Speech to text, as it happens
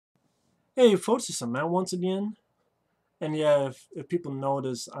Hey folks, it's Matt once again. And yeah, if people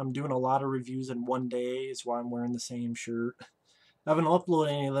notice, I'm doing a lot of reviews in one day. It's why I'm wearing the same shirt. I haven't uploaded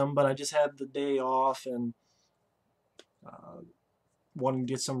any of them, but I just had the day off and uh, wanted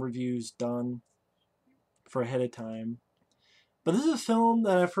to get some reviews done for ahead of time. But this is a film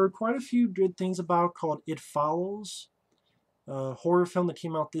that I've heard quite a few good things about called It Follows, a horror film that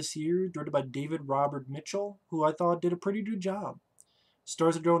came out this year, directed by David Robert Mitchell, who I thought did a pretty good job.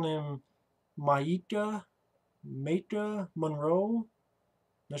 Stars a girl named Maika Monroe.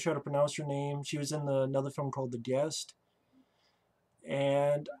 Not sure how to pronounce her name. She was in another film called The Guest.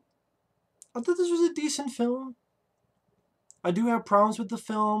 And I thought this was a decent film. I do have problems with the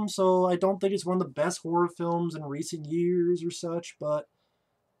film, so I don't think it's one of the best horror films in recent years or such, but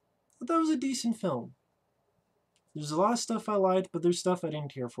I thought it was a decent film. There's a lot of stuff I liked, but there's stuff I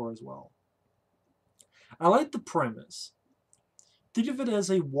didn't care for as well. I like the premise. Think of it as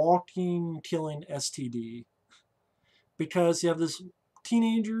a walking, killing STD. Because you have this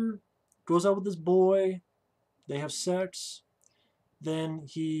teenager, goes out with this boy, they have sex, then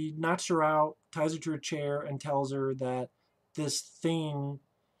he knocks her out, ties her to a chair, and tells her that this thing,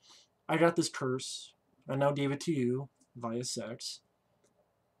 I got this curse, I now gave it to you via sex.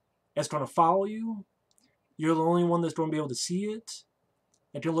 It's going to follow you. You're the only one that's going to be able to see it.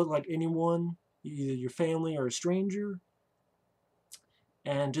 It can look like anyone, either your family or a stranger.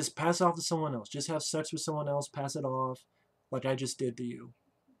 And just pass it off to someone else. Just have sex with someone else, pass it off like I just did to you.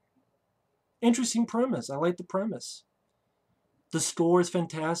 Interesting premise. I like the premise. The score is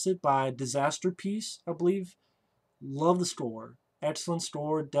fantastic by Disaster Piece, I believe. Love the score. Excellent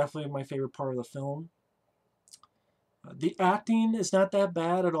score. Definitely my favorite part of the film. The acting is not that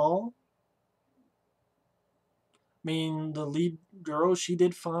bad at all. I mean, the lead girl, she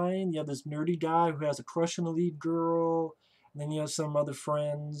did fine. You have this nerdy guy who has a crush on the lead girl. And then you have some other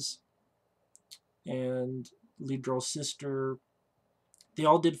friends and lead girl's sister. They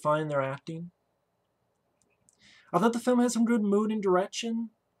all did fine in their acting. I thought the film had some good mood and direction.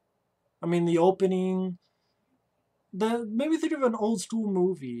 I mean, the opening, the made me think of an old school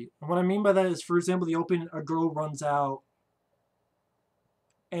movie. And what I mean by that is, for example, the opening, a girl runs out,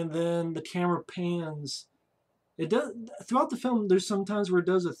 and then the camera pans. It does throughout the film. There's sometimes where it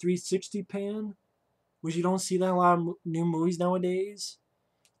does a 360 pan, which you don't see that in a lot of new movies nowadays.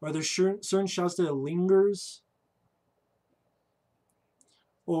 Or there's certain shots that it lingers,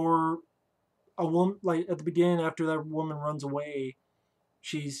 or a woman like at the beginning after that woman runs away,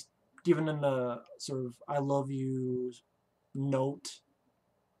 she's given in a sort of "I love you" note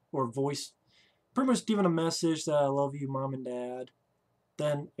or voice, pretty much giving a message that I love you, mom and dad.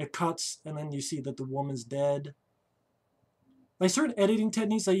 Then it cuts, and then you see that the woman's dead. Like certain editing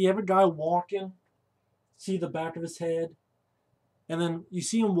techniques, like you have a guy walking, see the back of his head, and then you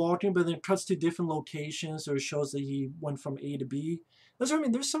see him walking, but then it cuts to different locations, so it shows that he went from A to B. That's what I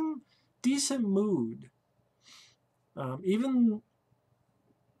mean. There's some decent mood. Even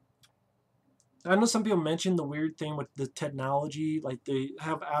I know some people mention the weird thing with the technology, like they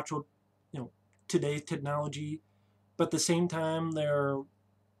have actual, today's technology, but at the same time they're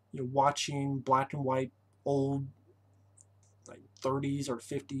watching black and white old like 30s or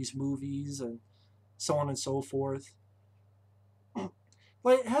 50s movies and so on and so forth.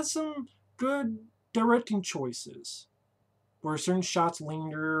 Like it has some good directing choices where certain shots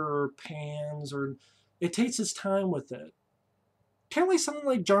linger or pans or it takes its time with it. Kind of like something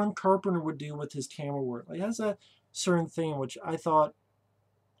like John Carpenter would do with his camera work. Like it has a certain thing which I thought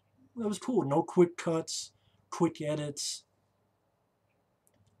that was cool. No quick cuts, quick edits.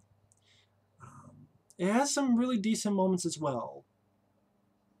 It has some really decent moments as well.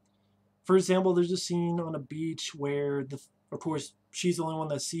 For example, there's a scene on a beach where of course, she's the only one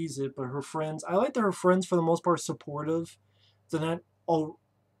that sees it, but her friends. I like that her friends, for the most part, are supportive. They're not all.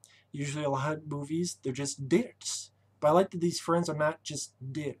 Usually, a lot of movies, they're just dicks. But I like that these friends are not just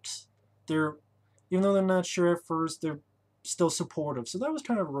dicks. They're, even though they're not sure at first, they're still supportive. So that was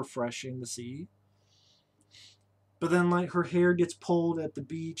kind of refreshing to see. But then, like, her hair gets pulled at the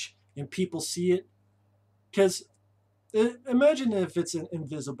beach, and people see it. Because imagine if it's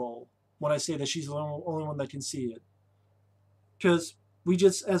invisible when I say that she's the only one that can see it. Because we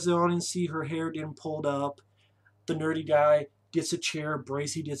just, as the audience, see her hair getting pulled up. The nerdy guy gets a chair,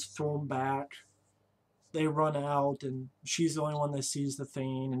 Bracy gets thrown back. They run out, and she's the only one that sees the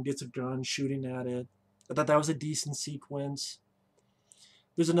thing and gets a gun shooting at it. I thought that was a decent sequence.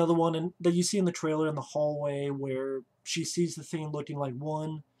 There's another one that you see in the trailer in the hallway where she sees the thing looking like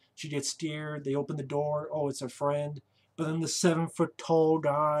one. She gets scared. They open the door. Oh, it's a friend. But then the 7 foot tall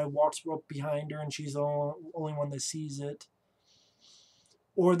guy walks up behind her, and she's the only one that sees it.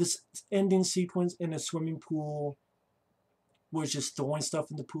 Or this ending sequence in a swimming pool was just throwing stuff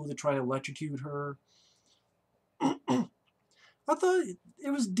in the pool to try to electrocute her. I thought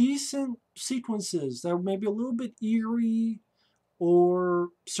it was decent sequences that were maybe a little bit eerie, or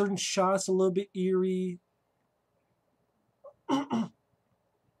certain shots a little bit eerie.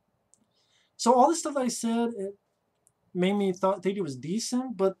 So all the stuff I said, it made me think it was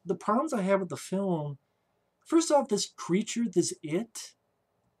decent. But the problems I have with the film, first off, this creature, this it,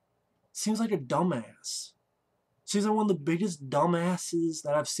 seems like a dumbass. Seems like one of the biggest dumbasses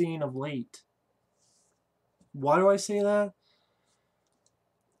that I've seen of late. Why do I say that?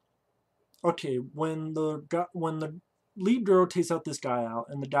 Okay, when the lead girl takes out this guy out,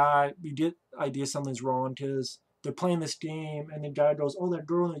 and the guy, you get idea something's wrong because they're playing this game, and the guy goes, "Oh, that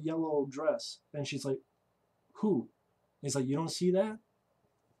girl in the yellow dress," and she's like, "Who?" And he's like, "You don't see that?"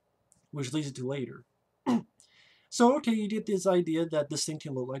 Which leads to later. So okay, you get this idea that this thing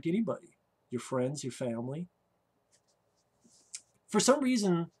can look like anybody, your friends, your family. For some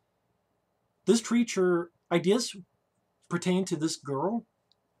reason, this creature, ideas pertaining to this girl,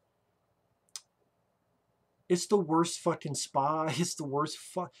 it's the worst fucking spy. It's the worst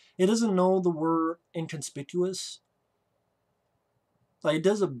it doesn't know the word inconspicuous. Like, it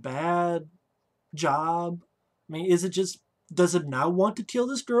does a bad job. I mean, is it just, does it not want to kill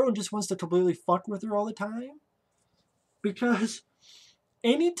this girl and just wants to completely fuck with her all the time? Because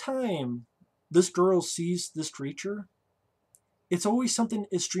anytime this girl sees this creature, it's always something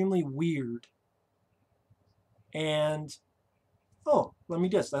extremely weird. And, oh, let me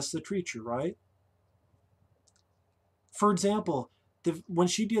guess, that's the creature, right? For example, when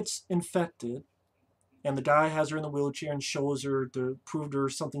she gets infected, and the guy has her in the wheelchair and shows her to prove to her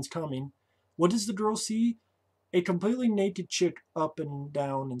something's coming, what does the girl see? A completely naked chick up and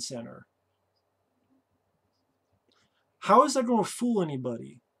down and center. How is that going to fool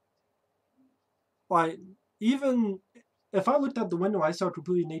anybody? Like, even if I looked out the window, I saw a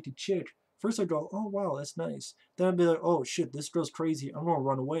completely naked chick. First I'd go, "Oh wow, that's nice." Then I'd be like, "Oh shit, this girl's crazy. I'm going to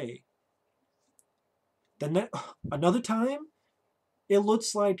run away." Then another time, it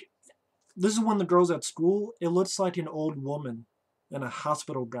looks like, this is when the girl's at school. It looks like an old woman in a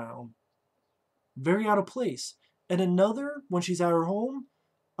hospital gown. Very out of place. And another, when she's at her home,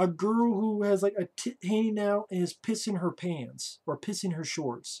 a girl who has like a tit hanging out and is pissing her pants or pissing her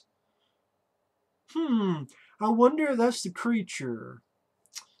shorts. I wonder if that's the creature.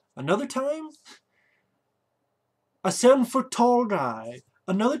 Another time, a 7-foot tall guy.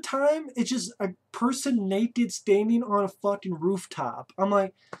 Another time, it's just a person naked standing on a fucking rooftop. I'm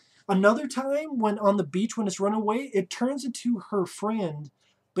like, another time, when on the beach, when it's run away, it turns into her friend,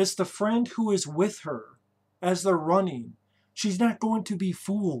 but it's the friend who is with her as they're running. She's not going to be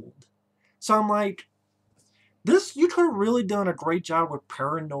fooled. So I'm like, this, you could have really done a great job with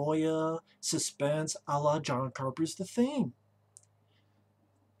paranoia, suspense, a la John Carpenter's The Thing.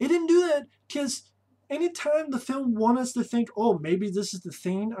 It didn't do that because anytime the film wanted us to think, oh, maybe this is the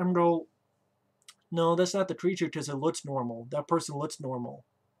thing, I'm going, no, that's not the creature because it looks normal. That person looks normal.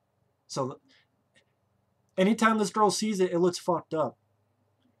 So anytime this girl sees it, it looks fucked up.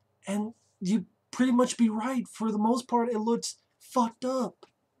 And you pretty much be right. For the most part, it looks fucked up.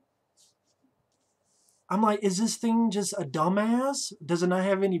 I'm like, is this thing just a dumbass? Does it not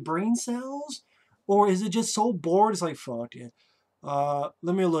have any brain cells? Or is it just so bored? It's like, fuck it.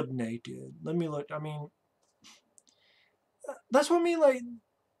 Let me look naked. Let me look. I mean, that's what I mean. Like,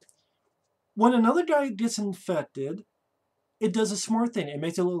 when another guy gets infected, it does a smart thing. It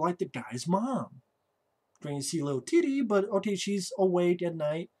makes it look like the guy's mom. When you see a little titty, but okay, she's awake at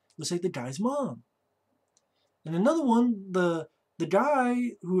night. Looks like the guy's mom. And another one, the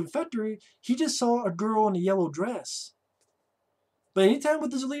guy who infected her, he just saw a girl in a yellow dress. But anytime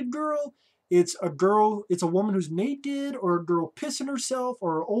with this lead girl, it's a woman who's naked, or a girl pissing herself,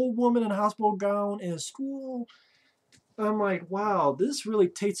 or an old woman in a hospital gown in a school. I'm like, wow, this really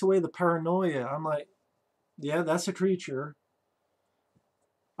takes away the paranoia. I'm like, yeah, that's a creature.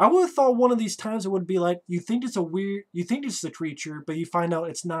 I would have thought one of these times it would be like, you think it's a creature, but you find out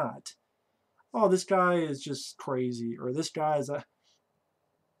it's not. Oh, this guy is just crazy, or this guy is a,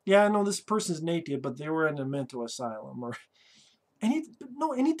 yeah, I know this person's naked, but they were in a mental asylum, or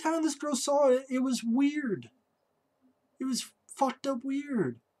anytime this girl saw it, it was weird. It was fucked up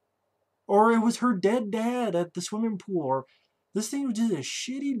weird. Or it was her dead dad at the swimming pool, or this thing did a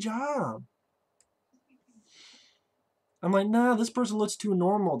shitty job. I'm like, nah, this person looks too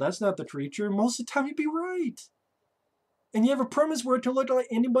normal. That's not the creature. Most of the time, you'd be right. And you have a premise where it could look like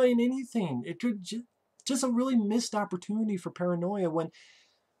anybody and anything. It could just a really missed opportunity for paranoia when,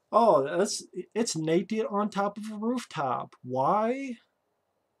 oh, it's naked on top of a rooftop. Why?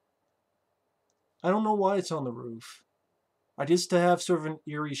 I don't know why it's on the roof. I just to have sort of an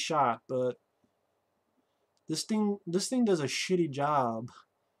eerie shot, but this thing does a shitty job.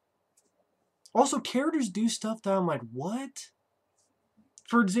 Also, characters do stuff that I'm like, what?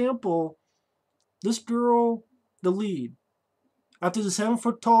 For example, this girl, the lead, after the 7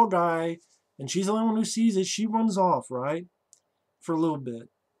 foot tall guy, and she's the only one who sees it, she runs off, right? For a little bit.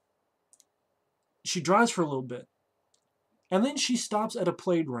 She drives for a little bit. And then she stops at a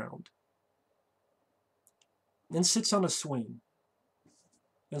playground. And sits on a swing.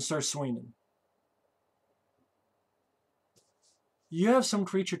 And starts swinging. You have some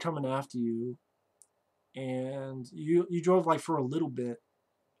creature coming after you. And you drove like for a little bit.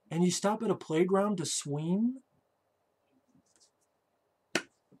 And you stop at a playground to swing?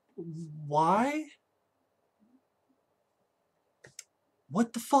 Why?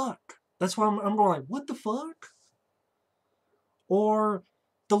 What the fuck? That's why I'm going like, what the fuck? Or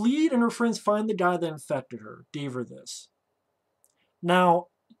the lead and her friends find the guy that infected her, gave her this. Now,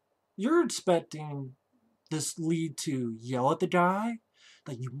 you're expecting this lead to yell at the guy,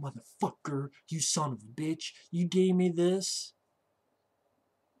 like, you motherfucker, you son of a bitch, you gave me this.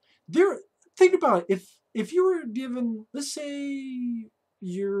 Think about it. If you were given, let's say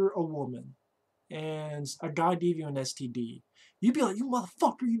you're a woman and a guy gave you an STD, you'd be like, you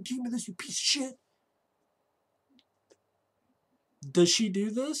motherfucker, you gave me this, you piece of shit. Does she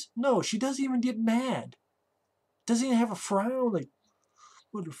do this? No, she doesn't even get mad. Doesn't even have a frown, like,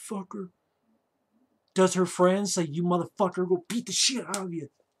 motherfucker. Does her friends say, you motherfucker, go beat the shit out of you?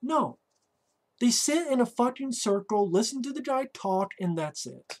 No. They sit in a fucking circle, listen to the guy talk, and that's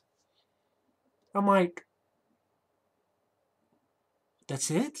it. I'm like,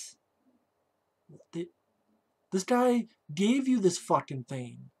 that's it? This guy gave you this fucking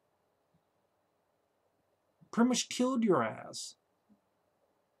thing. Pretty much killed your ass.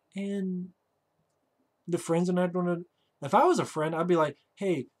 And the friends are not gonna... If I was a friend, I'd be like,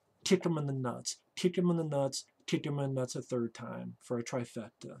 hey, kick him in the nuts. Kick him in the nuts. Kick him in the nuts a third time for a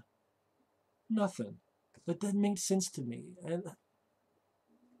trifecta. Nothing. That doesn't make sense to me. And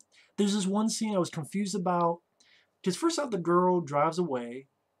there's this one scene I was confused about. Because first off, the girl drives away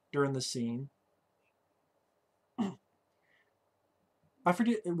during the scene. I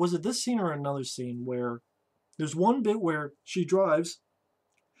forget, was it this scene or another scene where there's one bit where she drives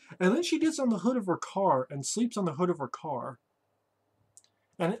and then she gets on the hood of her car and sleeps on the hood of her car.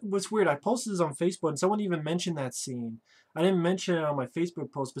 And what's weird, I posted this on Facebook and someone even mentioned that scene. I didn't mention it on my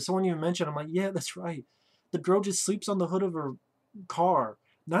Facebook post, but someone even mentioned it. I'm like, yeah, that's right. The girl just sleeps on the hood of her car,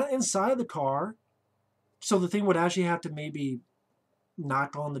 not inside the car. So the thing would actually have to maybe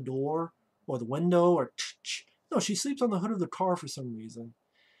knock on the door or the window or... No, she sleeps on the hood of the car for some reason.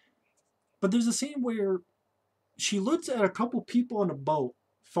 But there's a scene where she looks at a couple people on a boat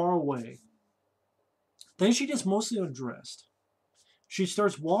far away. Then she gets mostly undressed. She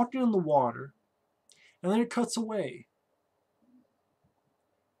starts walking in the water, and then it cuts away.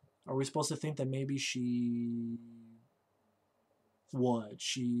 Are we supposed to think that maybe she... What?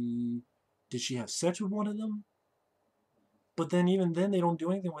 Did she have sex with one of them? But then even then they don't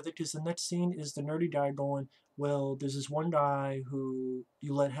do anything with it because the next scene is the nerdy guy going, well, there's this one guy who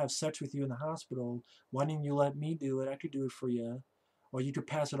you let have sex with you in the hospital. Why didn't you let me do it? I could do it for you. Or you could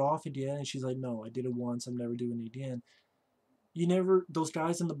pass it off again. And she's like, no, I did it once. I'm never doing it again. Those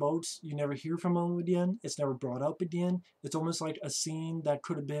guys in the boats, you never hear from them again. It's never brought up again. It's almost like a scene that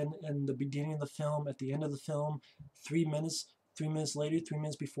could have been in the beginning of the film, at the end of the film, 3 minutes later, 3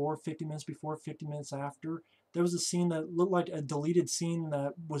 minutes before, 50 minutes before, 50 minutes after. There was a scene that looked like a deleted scene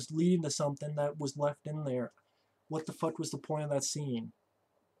that was leading to something that was left in there. What the fuck was the point of that scene?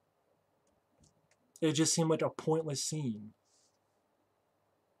 It just seemed like a pointless scene.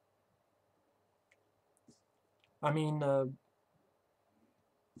 I mean,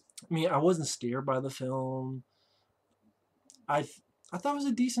 I wasn't scared by the film. I thought it was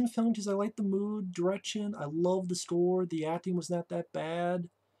a decent film because I liked the mood, direction. I loved the score. The acting was not that bad.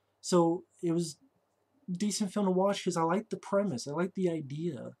 So it was a decent film to watch because I liked the premise. I liked the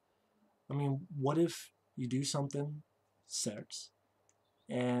idea. I mean, what if you do something, sex,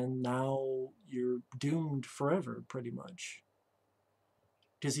 and now you're doomed forever, pretty much?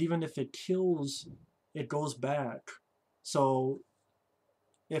 Because even if it kills, it goes back. So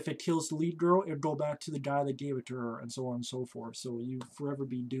if it kills the lead girl, it'll go back to the guy that gave it to her, and so on and so forth. So you forever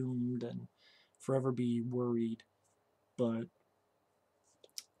be doomed and forever be worried. But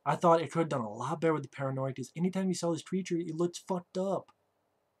I thought it could have done a lot better with the paranoia, because anytime you saw this creature, it looks fucked up.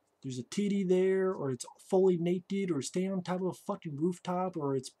 There's a titty there, or it's fully naked, or staying on top of a fucking rooftop,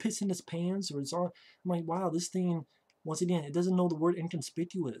 or it's pissing its pants, or it's on... I'm like, wow, this thing, once again, it doesn't know the word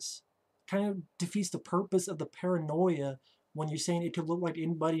inconspicuous. kind of defeats the purpose of the paranoia when you're saying it could look like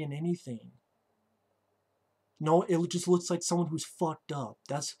anybody and anything. No, it just looks like someone who's fucked up.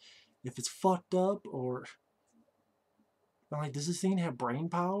 That's if it's fucked up, or I'm like, does this thing have brain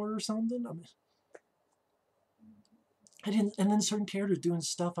power or something? I mean, and then certain characters doing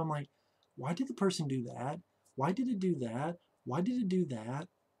stuff. I'm like, why did the person do that? Why did it do that? Why did it do that?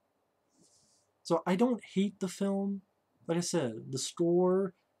 So I don't hate the film. Like I said, the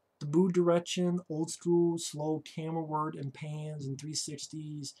score, the mood direction, old school, slow camera work and pans and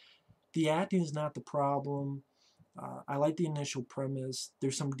 360s. The acting is not the problem. I like the initial premise.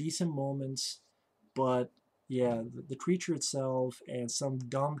 There's some decent moments, but yeah, the creature itself and some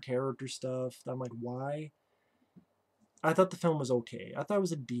dumb character stuff. I'm like, why? I thought the film was okay. I thought it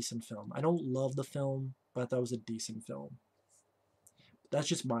was a decent film. I don't love the film, but I thought it was a decent film. That's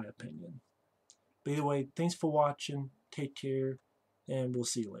just my opinion. But either way, thanks for watching. Take care, and we'll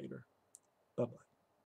see you later. Bye-bye.